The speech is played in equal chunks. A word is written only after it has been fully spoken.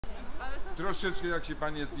Troszeczkę jak się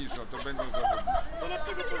panie zniszczą, to będą zawodnicy. Do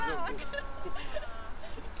naszego poziomu.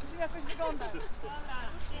 Czy jakoś wygląda?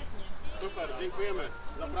 Super, dziękujemy.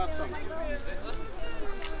 Zapraszam.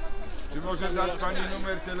 Czy może dać pani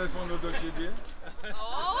numer telefonu do siebie?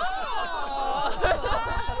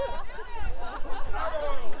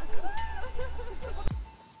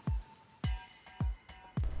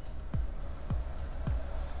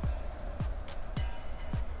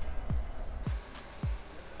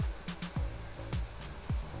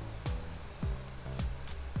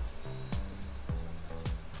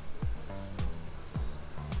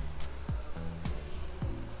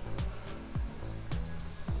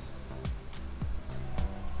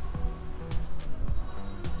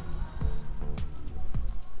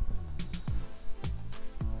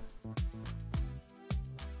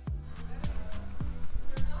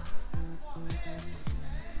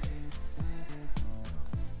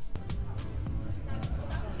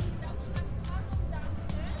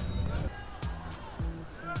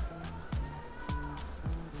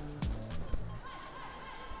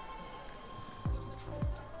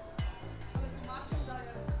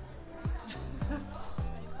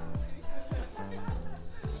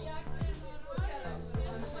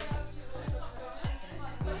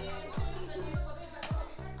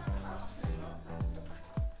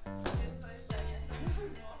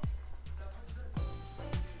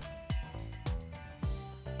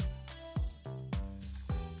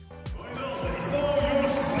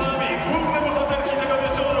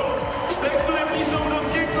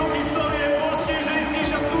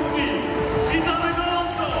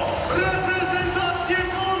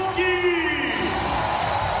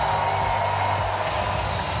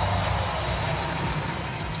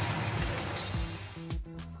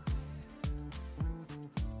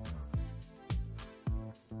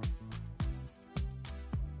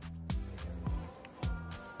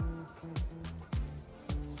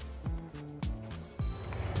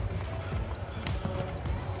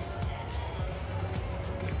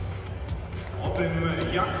 O tym,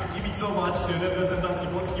 jak kibicować reprezentacji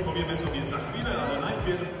Polski, powiemy sobie za chwilę, ale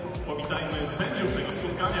najpierw powitajmy sędziów tego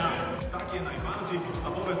spotkania. Takie najbardziej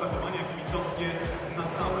podstawowe zachowania kibicowskie na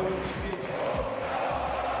całym świecie.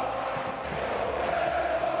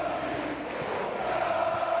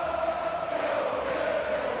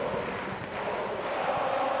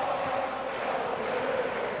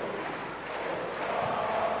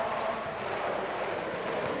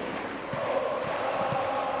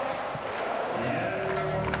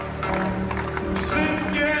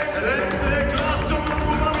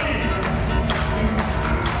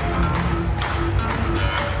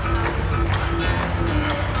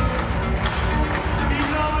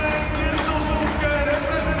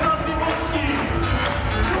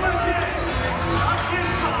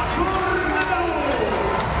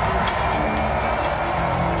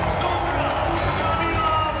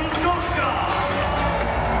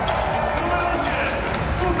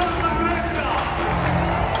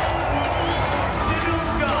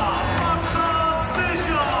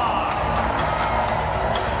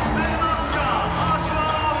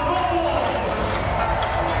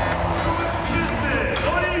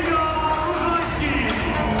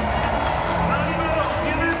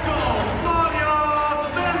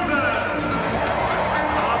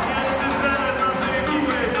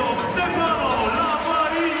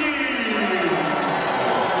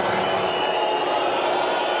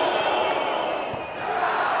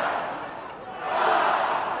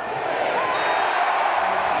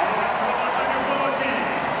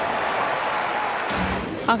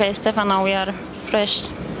 Okay, Stefano, we are fresh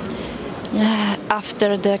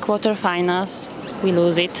after the quarterfinals. We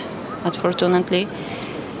lose it, unfortunately.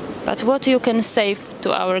 But what you can say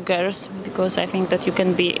to our girls, because I think that you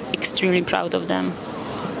can be extremely proud of them.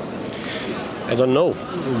 I don't know,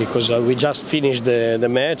 because we just finished the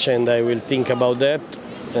match and I will think about that,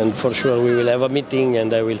 and for sure we will have a meeting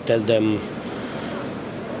and I will tell them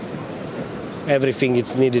everything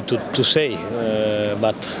it's needed to say,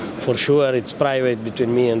 but for sure it's private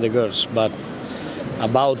between me and the girls. But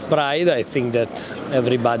about pride, I think that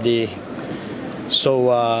everybody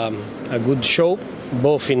saw a good show,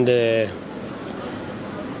 both in the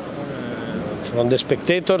from the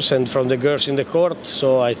spectators and from the girls in the court.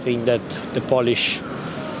 So I think that the Polish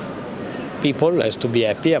people has to be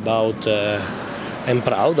happy about and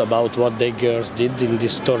proud about what the girls did in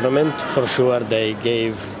this tournament. For sure they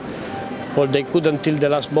gave all they could until the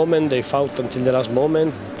last moment. They fought until the last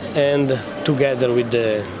moment, and together with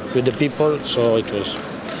the people. So it was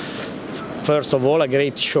first of all a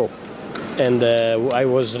great show, and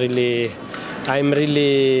I'm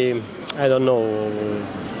really, I don't know,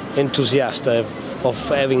 enthusiastic. of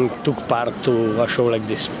having took part to a show like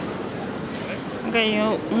this. Okay,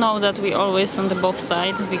 you know that we always on the both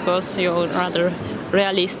sides because you're rather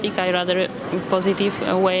realistic, I rather positive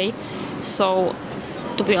way. So,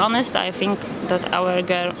 to be honest, I think that our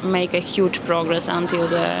girl make a huge progress until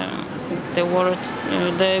the world,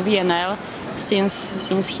 the VNL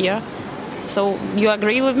since here. So, you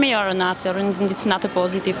agree with me or not? Or it's not a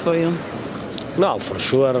positive for you? No, for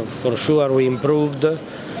sure we improved,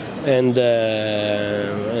 and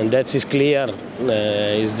that is clear.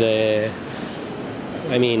 Is the,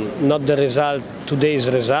 I mean, not the result, today's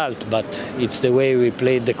result, but it's the way we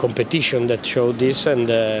played the competition that showed this and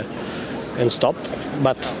stop.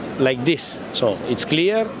 But like this, so it's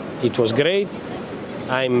clear. It was great.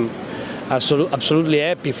 I'm absolutely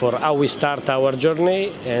happy for how we start our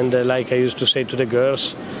journey, and like I used to say to the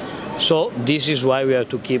girls, so this is why we have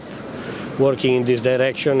to keep working in this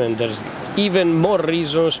direction, and there's even more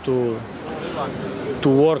reasons to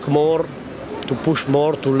work more, to push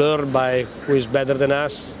more, to learn by who is better than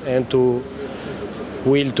us, and to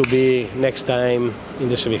will to be next time in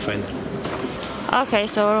the semi-final. Okay,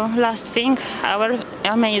 so last thing, our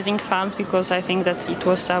amazing fans, because I think that it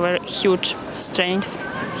was our huge strength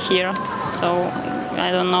here. So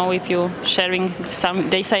I don't know if you're sharing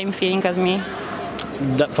the same feeling as me.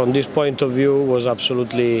 That, from this point of view, was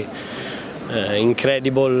absolutely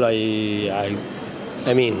incredible.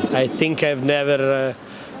 I mean, I think I've never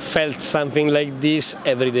felt something like this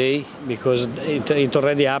every day, because it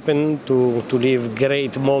already happened to live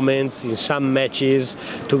great moments in some matches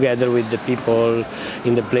together with the people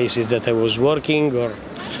in the places that I was working or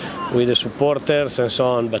with the supporters and so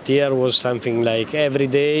on. But here was something like every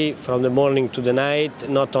day from the morning to the night,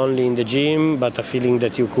 not only in the gym, but a feeling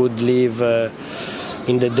that you could live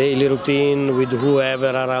in the daily routine with whoever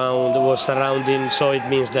around was surrounding. So it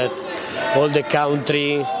means that all the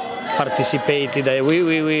country participated.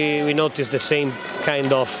 We noticed the same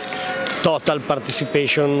kind of total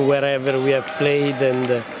participation wherever we have played,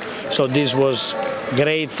 and so this was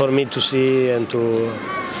great for me to see and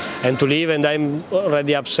to live, and I'm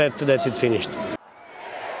already upset that it finished.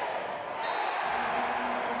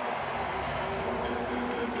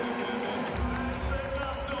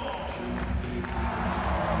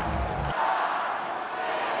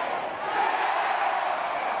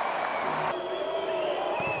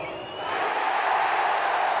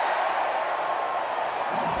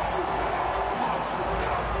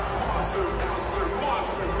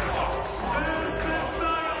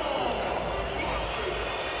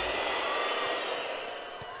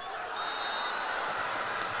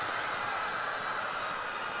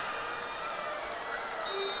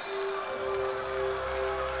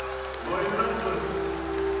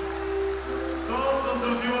 To, co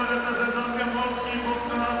zrobiła reprezentacja Polski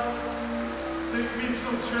podczas tych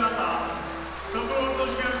mistrzostw świata, to było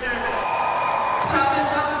coś wielkiego. Chciałabym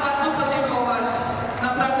Wam bardzo podziękować.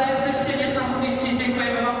 Naprawdę jesteście niesamowici.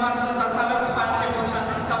 Dziękujemy Wam bardzo za całe wsparcie podczas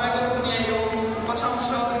całego turnieju.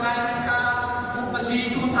 Począwszy od Gdańska, Łodzi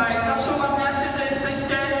tutaj. Zawsze uważacie, że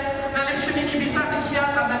jesteście najlepszymi kibicami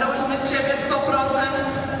świata. My dałyśmy z siebie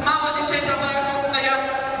 100%. Mało dzisiaj zabrakło. Ja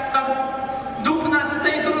dumna z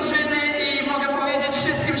tej drużyny i mogę powiedzieć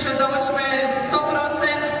wszystkim, że dałyśmy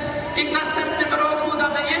 100% i w następnym roku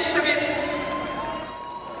damy jeszcze więcej.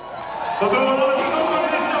 To było